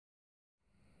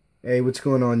Hey, what's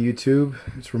going on YouTube?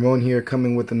 It's Ramon here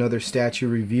coming with another statue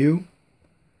review.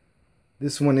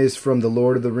 This one is from the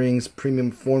Lord of the Rings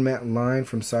Premium Format line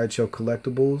from Sideshow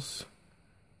Collectibles.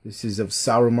 This is of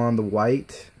Saruman the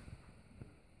White.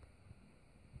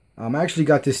 I actually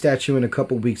got this statue in a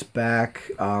couple weeks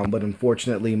back, but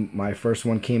unfortunately my first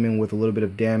one came in with a little bit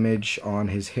of damage on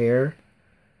his hair.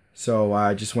 So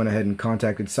I just went ahead and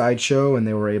contacted Sideshow and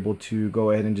they were able to go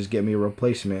ahead and just get me a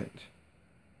replacement.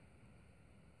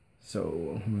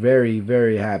 So very,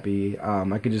 very happy.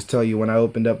 I could just tell you when I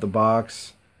opened up the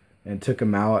box and took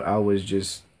him out, I was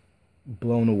just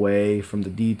blown away from the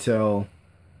detail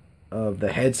of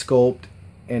the head sculpt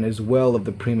and as well of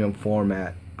the premium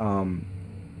format. I'm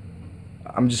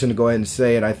just going to go ahead and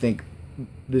say it. I think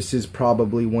this is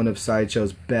probably one of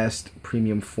Sideshow's best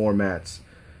premium formats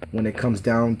when it comes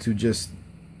down to just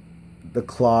the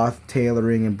cloth,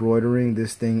 tailoring, embroidering.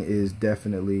 This thing is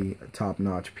definitely a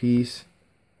top-notch piece.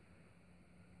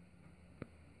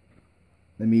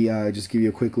 Let me just give you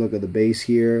a quick look at the base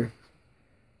here.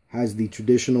 Has the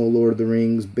traditional Lord of the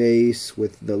Rings base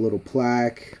with the little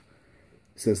plaque.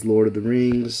 It says Lord of the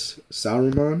Rings,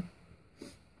 Saruman.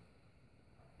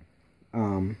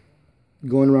 Going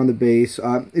around the base,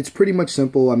 it's pretty much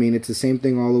simple. I mean, it's the same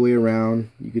thing all the way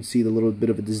around. You can see the little bit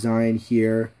of a design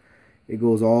here. It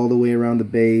goes all the way around the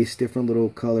base, different little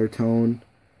color tone.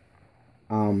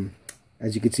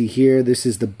 As you can see here, this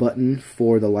is the button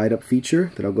for the light up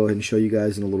feature that I'll go ahead and show you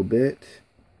guys in a little bit.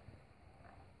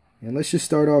 And let's just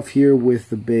start off here with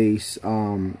the base.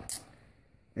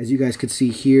 As you guys could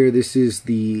see here, this is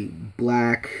the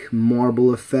black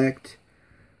marble effect.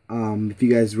 If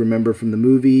you guys remember from the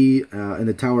movie, in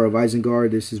the Tower of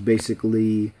Isengard, this is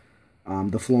basically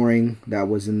the flooring that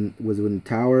was in the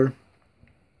tower.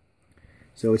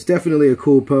 So it's definitely a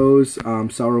cool pose.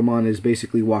 Saruman is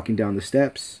basically walking down the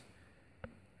steps.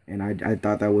 And I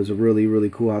thought that was really, really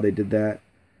cool how they did that.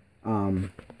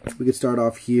 We could start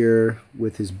off here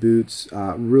with his boots.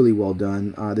 Really well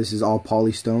done. This is all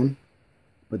polystone,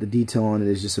 but the detail on it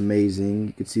is just amazing.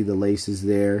 You can see the laces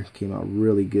there. Came out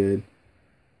really good.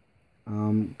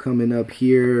 Coming up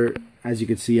here, as you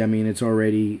can see, I mean, it's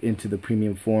already into the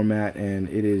premium format, and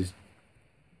it is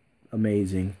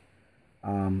amazing.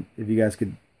 If you guys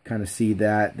could kind of see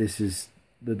that, this is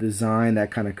the design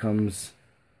that kind of comes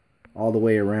all the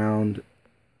way around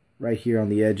right here on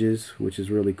the edges, which is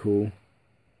really cool.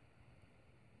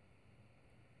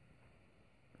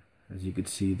 As you can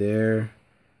see there's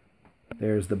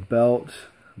the belt,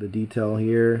 the detail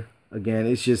here. Again,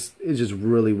 it's just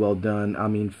really well done. I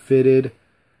mean, fitted.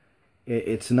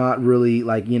 It's not really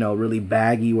like, you know, really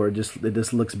baggy where it just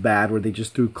looks bad where they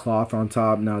just threw cloth on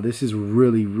top. No, this is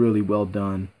really, really well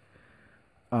done.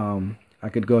 I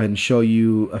could go ahead and show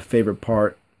you a favorite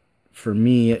part for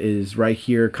me is right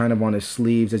here, kind of on his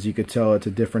sleeves. As you could tell, it's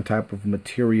a different type of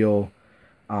material.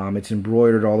 It's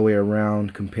embroidered all the way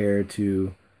around compared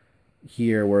to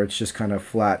here where it's just kind of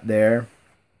flat there.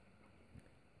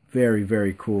 Very,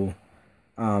 very cool.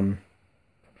 I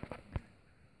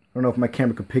don't know if my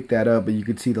camera could pick that up, but you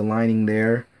could see the lining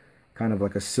there, kind of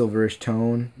like a silverish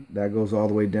tone that goes all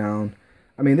the way down.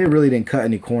 I mean, they really didn't cut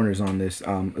any corners on this,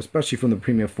 especially from the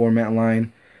premium format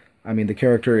line. I mean, the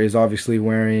character is obviously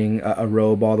wearing a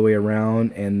robe all the way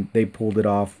around, and they pulled it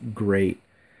off great.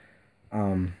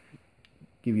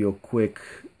 Give you a quick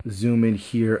zoom in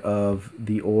here of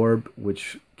the orb,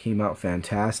 which came out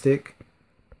fantastic.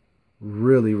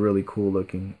 Really, really cool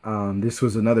looking. This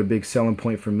was another big selling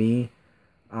point for me.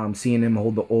 Seeing him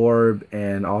hold the orb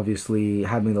and obviously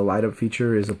having the light up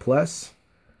feature is a plus.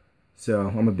 So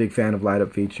I'm a big fan of light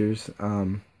up features.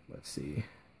 Let's see.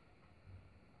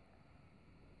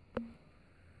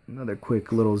 Another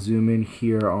quick little zoom in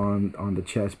here on the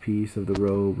chest piece of the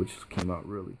robe, which came out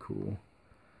really cool.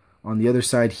 On the other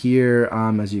side here,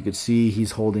 as you can see,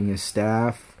 he's holding his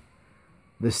staff.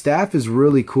 The staff is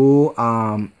really cool.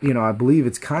 You know, I believe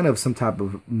it's kind of some type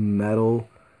of metal.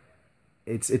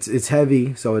 It's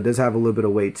heavy, so it does have a little bit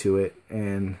of weight to it.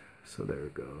 And so there we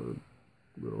go.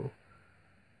 Little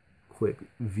quick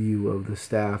view of the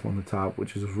staff on the top,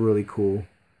 which is really cool.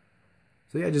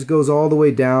 So yeah, it just goes all the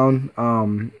way down.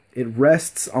 It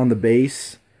rests on the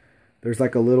base. There's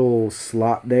like a little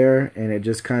slot there, and it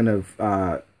just kind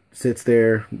of sits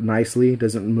there nicely.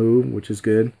 Doesn't move, which is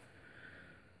good.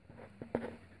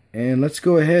 And let's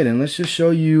go ahead and let's just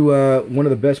show you one of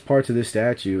the best parts of this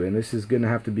statue. And this is going to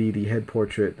have to be the head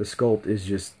portrait. The sculpt is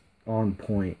just on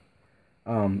point.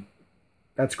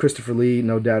 That's Christopher Lee,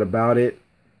 no doubt about it.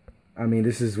 I mean,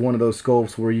 this is one of those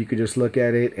sculpts where you could just look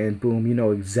at it and boom, you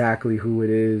know exactly who it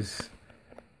is.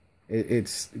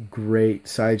 It's great.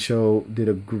 Sideshow did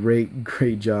a great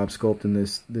job sculpting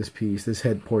this piece. This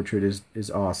head portrait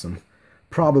is awesome.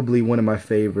 Probably one of my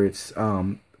favorites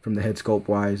from the head sculpt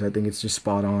wise. I think it's just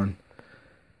spot on.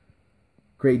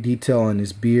 Great detail on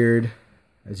his beard,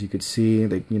 as you could see.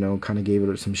 They, you know, kind of gave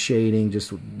it some shading,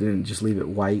 didn't just leave it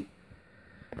white.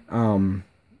 There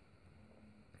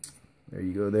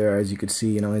you go there. As you could see,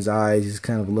 you know, his eyes, he's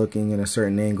kind of looking in a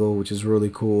certain angle, which is really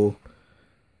cool.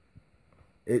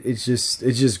 It's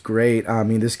just great. I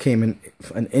mean, this came in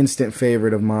an instant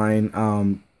favorite of mine.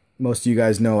 Most of you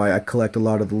guys know I collect a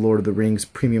lot of the Lord of the Rings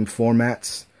premium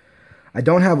formats. I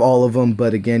don't have all of them,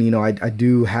 but again, you know, I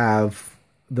do have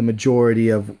the majority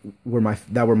of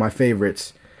that were my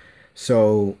favorites.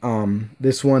 So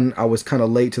this one I was kind of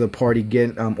late to the party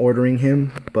ordering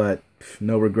him, but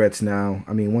no regrets now.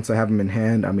 I mean, once I have him in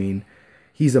hand, I mean,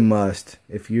 he's a must.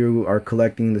 If you are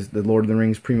collecting the Lord of the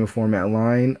Rings premium format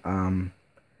line,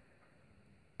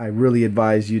 I really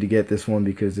advise you to get this one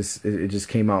because it just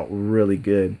came out really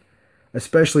good.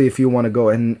 Especially if you want to go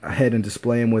ahead and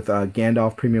display them with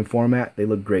Gandalf premium format. They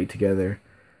look great together.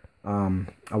 I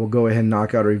will go ahead and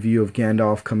knock out a review of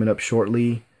Gandalf coming up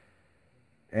shortly.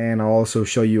 And I'll also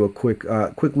show you a quick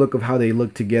look of how they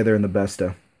look together in the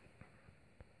Besta.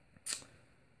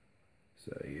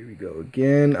 So here we go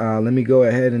again. Let me go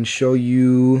ahead and show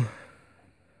you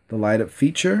the light up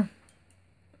feature.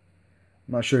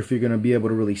 I'm not sure if you're going to be able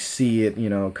to really see it, you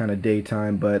know, kind of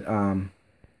daytime, but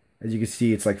as you can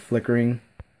see, it's like flickering.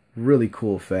 Really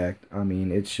cool effect. I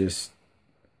mean, it's just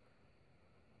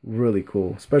really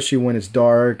cool, especially when it's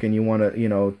dark and you want to, you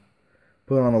know,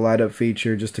 put on the light up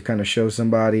feature just to kind of show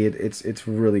somebody. It's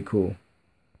really cool.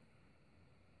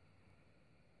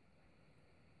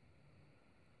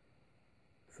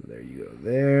 So there you go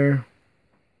there.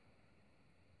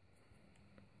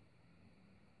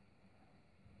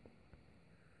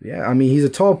 Yeah, I mean, he's a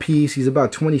tall piece. He's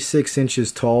about 26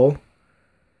 inches tall.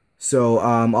 So,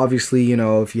 obviously, you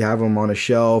know, if you have him on a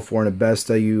shelf or in a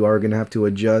Besta, you are going to have to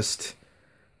adjust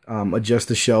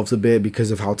the shelves a bit because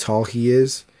of how tall he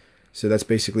is. So that's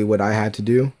basically what I had to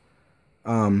do.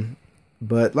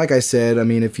 But like I said, I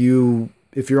mean, if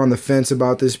you're on the fence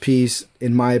about this piece,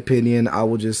 in my opinion, I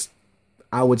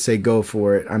would say go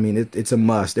for it. I mean, it's a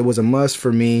must. It was a must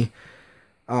for me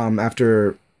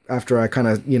after I kind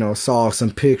of, you know, saw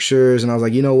some pictures and I was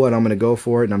like, you know what, I'm going to go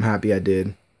for it, and I'm happy I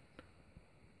did.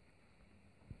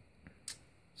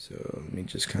 So let me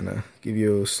just kind of give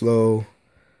you a slow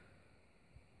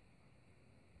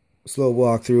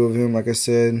walkthrough of him. Like I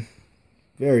said,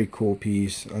 very cool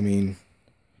piece. I mean,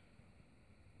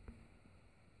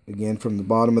 again, from the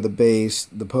bottom of the base,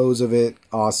 the pose of it,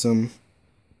 awesome.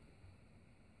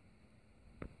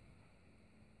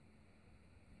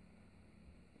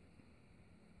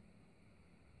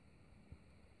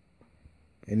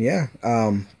 And yeah,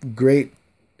 great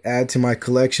add to my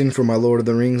collection for my Lord of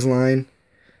the Rings line.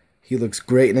 He looks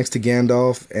great next to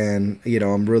Gandalf, and you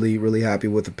know, I'm really happy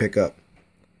with the pickup.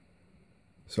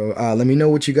 So let me know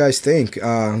what you guys think.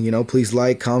 You know, please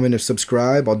like, comment, and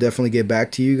subscribe. I'll definitely get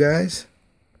back to you guys.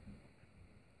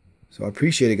 So I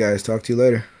appreciate it, guys. Talk to you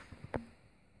later.